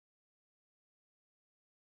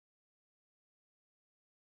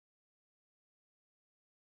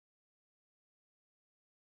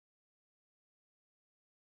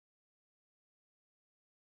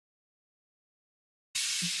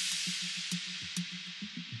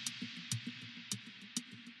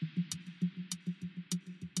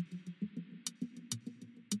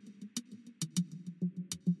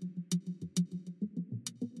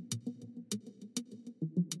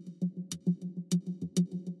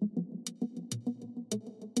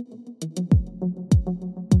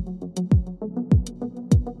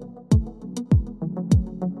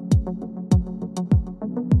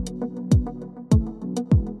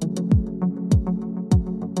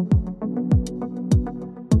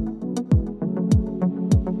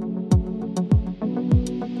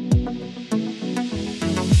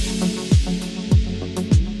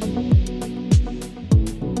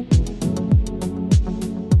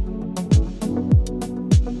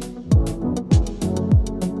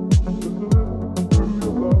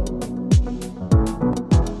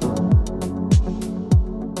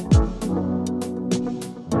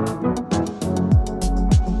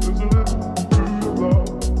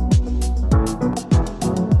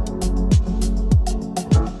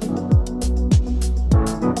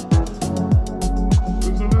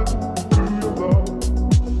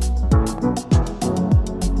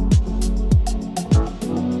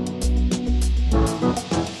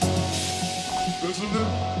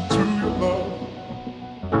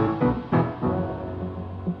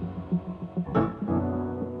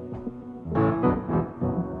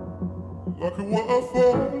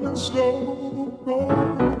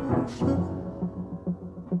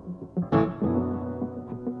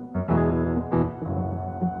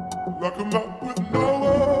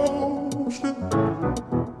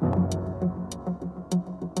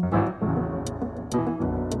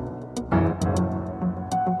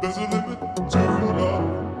There's a limit to your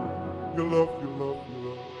love, your love, your love, your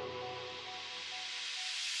love.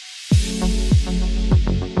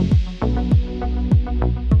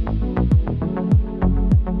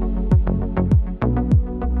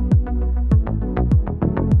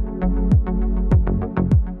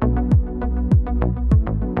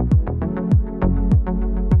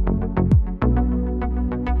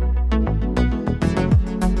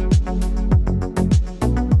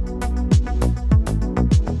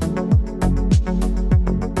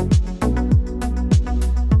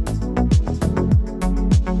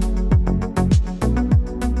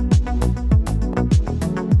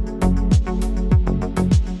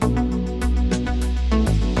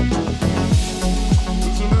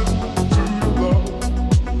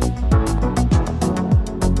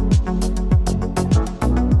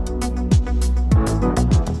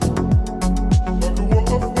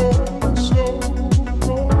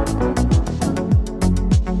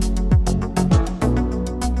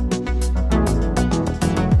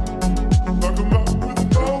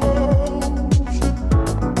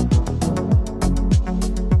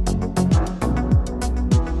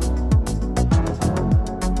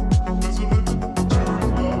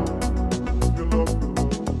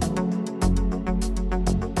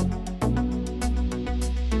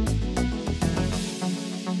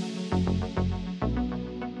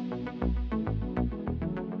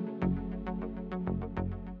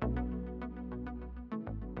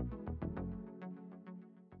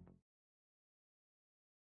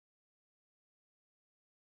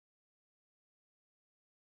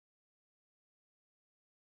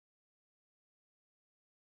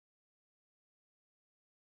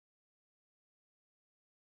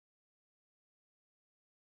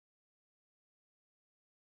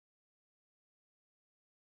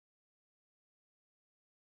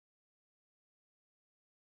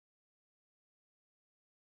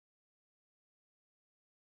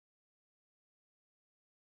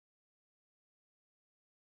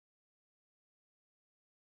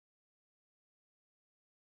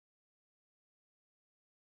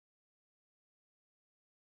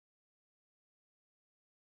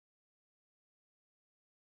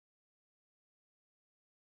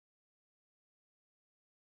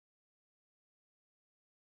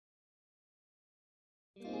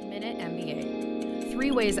 Minute MBA.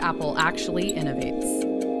 3 ways Apple actually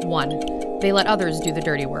innovates. 1. They let others do the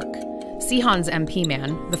dirty work. Sihon's MP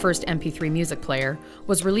Man, the first MP3 music player,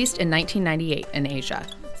 was released in 1998 in Asia,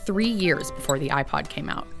 3 years before the iPod came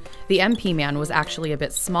out. The MP Man was actually a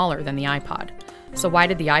bit smaller than the iPod. So why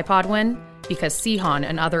did the iPod win? Because Sihon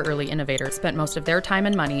and other early innovators spent most of their time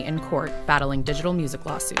and money in court battling digital music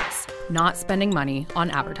lawsuits, not spending money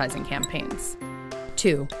on advertising campaigns.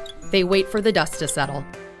 2. They wait for the dust to settle.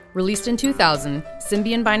 Released in 2000,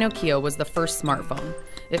 Symbian by Nokia was the first smartphone.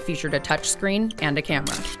 It featured a touchscreen and a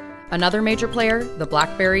camera. Another major player, the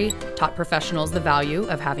BlackBerry, taught professionals the value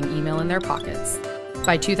of having email in their pockets.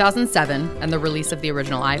 By 2007 and the release of the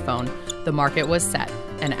original iPhone, the market was set,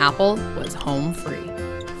 and Apple was home free.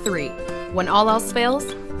 3. When all else fails,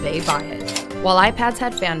 they buy it. While iPads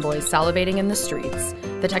had fanboys salivating in the streets,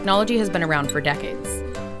 the technology has been around for decades.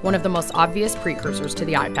 One of the most obvious precursors to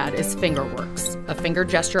the iPad is Fingerworks, a finger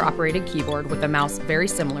gesture-operated keyboard with a mouse very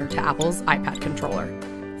similar to Apple's iPad controller.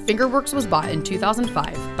 Fingerworks was bought in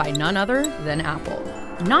 2005 by none other than Apple.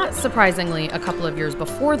 Not surprisingly, a couple of years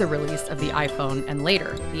before the release of the iPhone and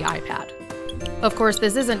later, the iPad. Of course,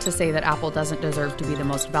 this isn't to say that Apple doesn't deserve to be the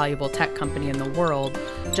most valuable tech company in the world,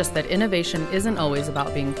 just that innovation isn't always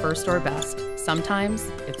about being first or best. Sometimes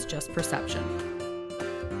it's just perception.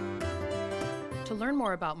 To learn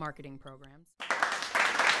more about marketing programs,